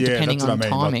bit different depending that's on what I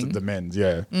mean, timing. like the men's,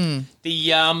 yeah.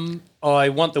 The I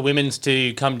want the women's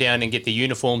to come down and get the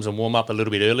uniforms and warm up a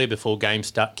little bit earlier before game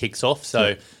kicks off.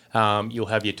 So you'll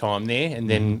have your time there, and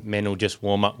then men will just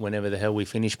warm up whenever the hell we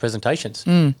finish presentations.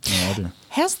 No idea.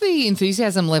 How's the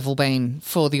enthusiasm level been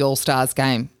for the All-Stars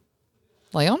game,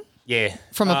 Leon? Yeah.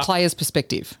 From a player's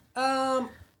perspective?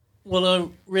 Well, I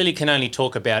really can only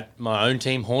talk about my own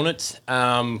team, Hornets.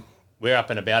 We're up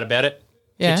and about it.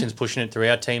 Yeah. Kitchen's pushing it through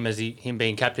our team as him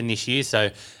being captain this year. So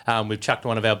we've chucked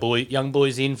one of our young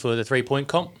boys in for the 3-point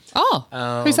comp.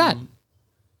 Oh, who's that?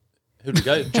 Who'd we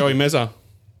go? Joey Mezza.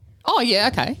 Oh, yeah,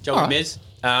 okay. Joey All right. Mez.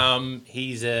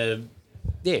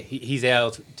 He's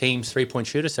our team's 3-point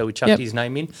shooter, so we chucked his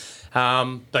name in.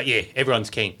 But yeah, everyone's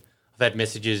keen. I've had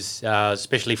messages,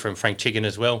 especially from Frank Chicken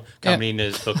as well, coming in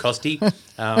as for Costi.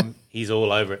 He's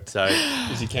all over it. So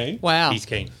Is he keen? Wow. he's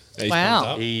keen. Yeah, he's Wow. pumped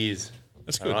up. He is.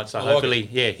 That's All good. right, so I like hopefully,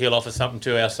 it. he'll offer something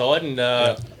to our side,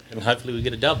 and hopefully we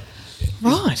get a dub.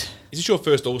 Right. Is this your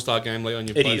first All-Star game, Leon?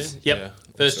 You It played is. in? Yep. Yeah.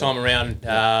 First time around,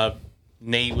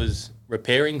 knee was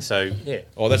repairing, so yeah.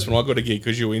 Oh, that's when I got a gig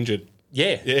because you were injured.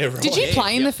 Yeah. Yeah, right. Did you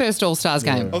play in the first All-Stars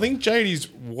game? I think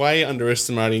JD's way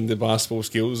underestimating the basketball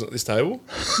skills at this table.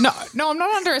 No, I'm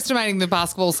not underestimating the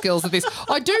basketball skills of this.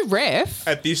 I do ref.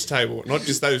 At this table, not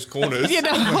just those corners. You know,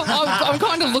 I'm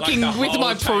kind of looking Like the with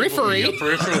my whole table, periphery. Your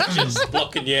peripheral just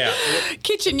blocking you out.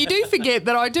 Kitchen, you do forget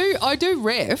that I do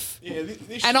ref. Yeah,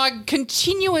 this And I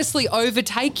continuously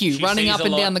overtake you She running sees up a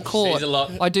and lot. down the She court. sees a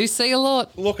lot. I do see a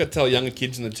lot. look, I tell younger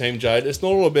kids in the team, Jade, it's not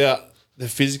all about the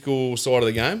physical side of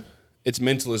the game. It's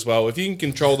mental as well. If you can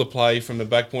control the play from the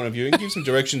back point of view and give some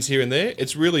directions here and there,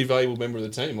 it's really a valuable member of the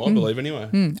team, I believe, anyway.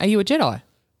 Are you a Jedi?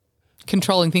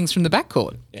 Controlling things from the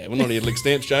backcourt. Yeah, we're not here to lick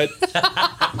stamps, Jade.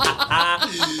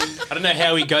 I don't know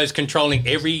how he goes controlling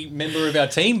every member of our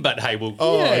team, but hey, we'll.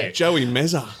 Joey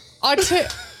Mezza.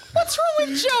 What's wrong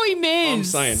with Joey Miz? I'm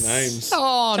saying names.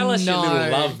 Oh, Tell us no. your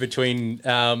little love between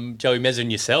Joey Mezza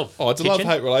and yourself. Oh, it's a Kitchen.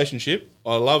 love-hate relationship.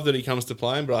 I love that he comes to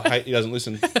playing, but I hate he doesn't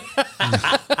listen.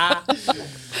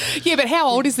 Yeah, but how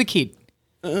old is the kid?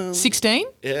 16?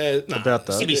 Yeah, nah. About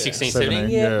that. He'll be 16, 17.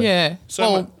 17, Yeah. Yeah.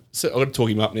 So I've got to talk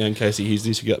him up now in case he hears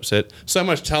this, he get upset. So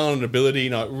much talent and ability,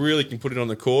 really can put it on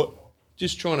the court.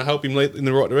 Just trying to help him lead in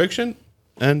the right direction,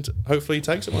 and hopefully he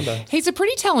takes it one day. He's a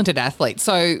pretty talented athlete.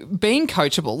 So being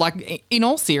coachable, like in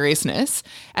all seriousness,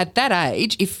 at that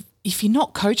age, if you're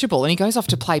not coachable and he goes off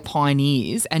to play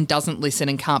Pioneers and doesn't listen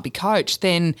and can't be coached,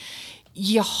 then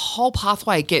your whole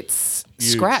pathway gets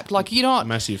scrapped. Like you're not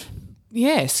Massive.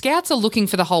 Yeah, scouts are looking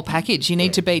for the whole package. You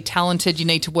need to be talented, you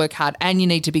need to work hard, and you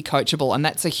need to be coachable, and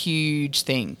that's a huge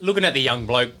thing. Looking at the young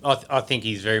bloke, I think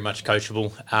he's very much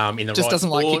coachable in the Just right doesn't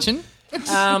sport. like kitchen.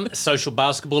 Social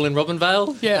basketball in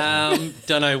Robinvale. Yeah.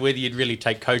 Don't know whether you'd really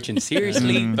take coaching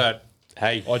seriously, but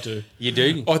hey, I do. You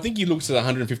do. I think he looks at a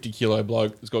 150 kilo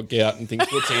bloke who's got gout and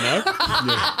thinks, what's he know?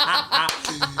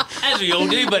 As we all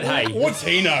do, but hey. What's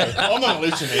he know? I'm not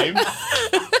listening to him.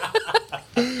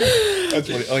 That's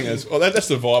what I think. That's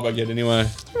the vibe I get anyway.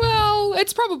 Well,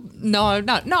 it's probably no.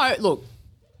 Look,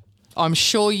 I'm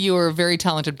sure you were a very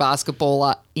talented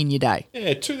basketballer in your day.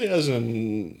 Yeah,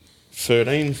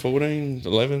 2013, 14,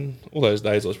 11, all those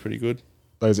days I was pretty good.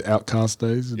 Those outcast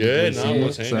days. Yeah, no, it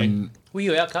was handy. and Were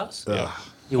you outcast? Yeah.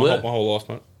 You My were whole life,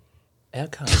 mate.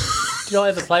 outcast. Did I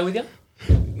ever play with you?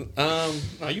 No,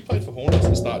 you played for Hornets at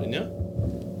the start, didn't you?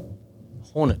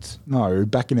 Hornets. no,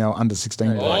 back in our under 16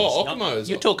 days. Oh, Ockamos.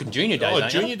 You're talking junior days, Oh,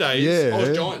 aren't you? junior days. Yeah. I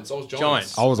was Giants.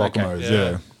 Giants. I was Okay. Ockamos, Yeah.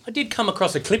 yeah. I did come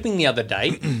across a clipping the other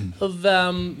day of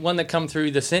one that come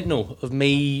through the Sentinel of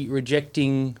me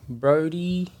rejecting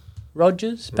Brodie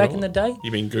Rogers back in the day.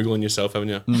 You've been Googling yourself, haven't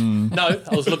you? No,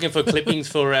 I was looking for clippings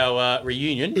for our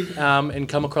reunion and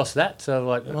come across that. So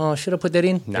like, oh, should I put that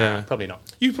in? No, Yeah. probably not.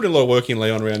 You put a lot of work in,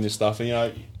 Leon, around this stuff,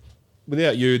 and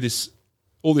without you,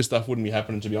 all this stuff wouldn't be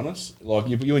happening. To be honest, like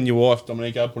you and your wife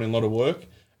Dominica put in a lot of work,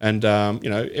 and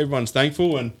everyone's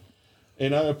thankful and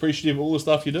appreciative of all the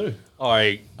stuff you do.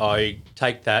 I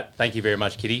take that. Thank you very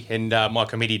much, Kitty. And my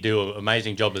committee do an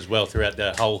amazing job as well throughout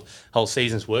the whole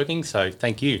season's working. So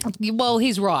thank you. Well,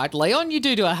 he's right, Leon. You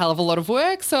do a hell of a lot of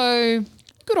work, so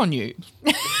good on you.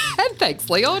 And thanks,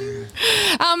 Leon.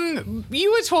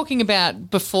 You were talking about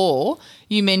before,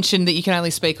 you mentioned that you can only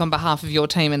speak on behalf of your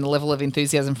team and the level of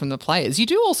enthusiasm from the players. You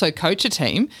do also coach a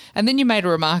team, and then you made a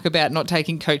remark about not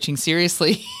taking coaching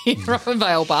seriously in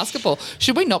Robinvale basketball.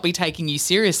 Should we not be taking you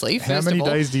seriously, How first many of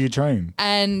all? days do you train?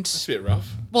 And, It's a bit rough.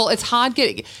 well, it's hard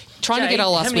trying to get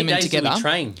all Jade, us how many women days do we together.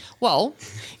 train? Well,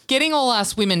 getting all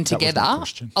us women was my together,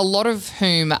 question. a lot of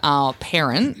whom are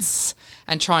parents,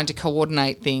 and trying to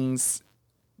coordinate things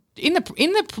in the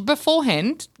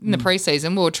beforehand in the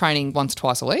preseason, we were training once,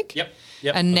 twice a week. Yep.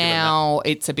 And I'll give it now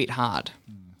it's a bit hard.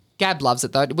 Gab loves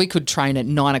it though. We could train at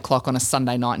 9 o'clock on a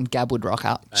Sunday night, and Gab would rock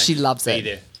up. She loves be it.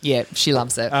 there. Yeah, she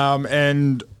loves it.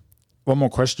 And one more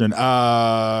question.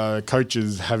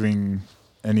 Coaches having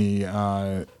any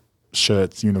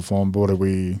shirts, uniform, what are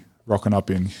we rocking up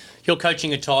in. Your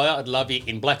coaching attire, I'd love you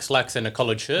in black slacks and a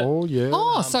collared shirt. Oh, yeah.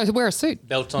 Oh, so wear a suit.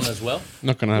 Belt on as well.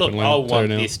 Not going to happen. Look, I want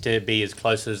this to be as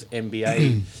close as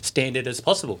NBA standard as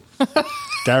possible.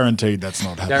 Guaranteed that's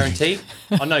not happening. Guaranteed.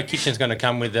 I know Kitchen's going to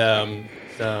come with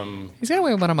some He's going to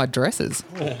wear one of my dresses.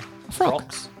 A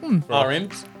frock. frocks,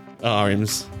 RMs.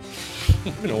 RMs.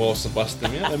 Been a while since I busted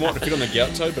them out. They might fit on the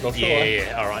gout toe, but I'll try.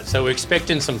 Yeah. All right. So we're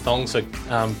expecting some thongs for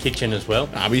Kitchen as well.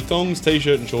 Be thongs,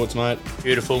 t-shirt and shorts, mate.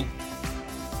 Beautiful.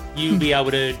 You'll be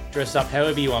able to dress up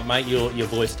however you want, mate. Your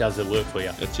voice does the work for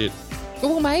you. That's it.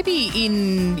 Well, maybe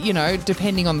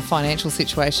depending on the financial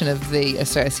situation of the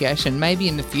association, maybe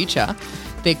in the future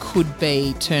there could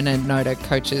be Turner Noda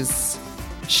coaches'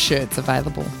 shirts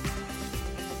available.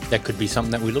 That could be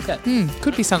something that we look at.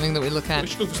 Could be something that we look We at.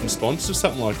 should look for some sponsors,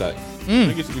 something like that.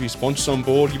 I guess if you sponsors on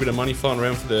board, give a bit of money flying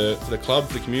around for the club,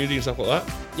 for the community and stuff like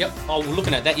that. Yep. Oh, we're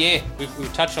looking at that. Yeah,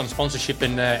 we've touched on sponsorship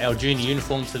and our junior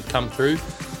uniforms that have come through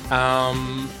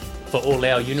for all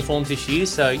our uniforms this year.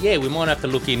 So yeah, we might have to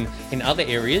look in other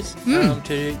areas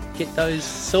to get those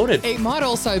sorted. It might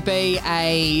also be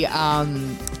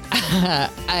an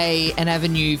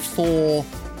avenue for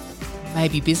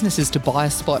maybe businesses to buy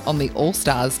a spot on the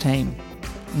All-Stars team.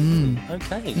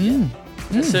 Okay. Yeah.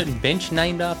 A certain bench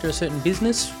named after a certain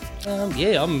business.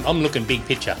 I'm looking big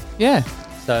picture. Yeah.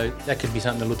 So that could be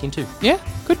something to look into. Yeah,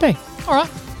 could be. All right.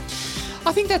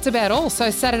 I think that's about all.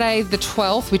 So Saturday the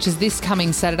 12th, which is this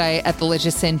coming Saturday at the Leisure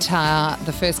Centre,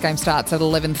 the first game starts at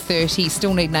 11:30.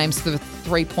 Still need names for the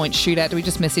 3-point shootout. Do we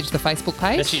just message the Facebook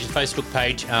page? Message the Facebook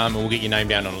page and we'll get your name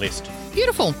down on a list.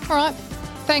 Beautiful. All right.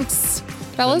 Thanks,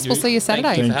 fellas. We'll see you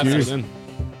Saturday. Thank you for having us. Then.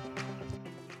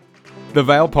 The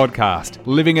Vale Podcast,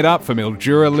 living it up for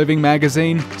Mildura Living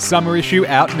Magazine, summer issue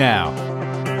out now.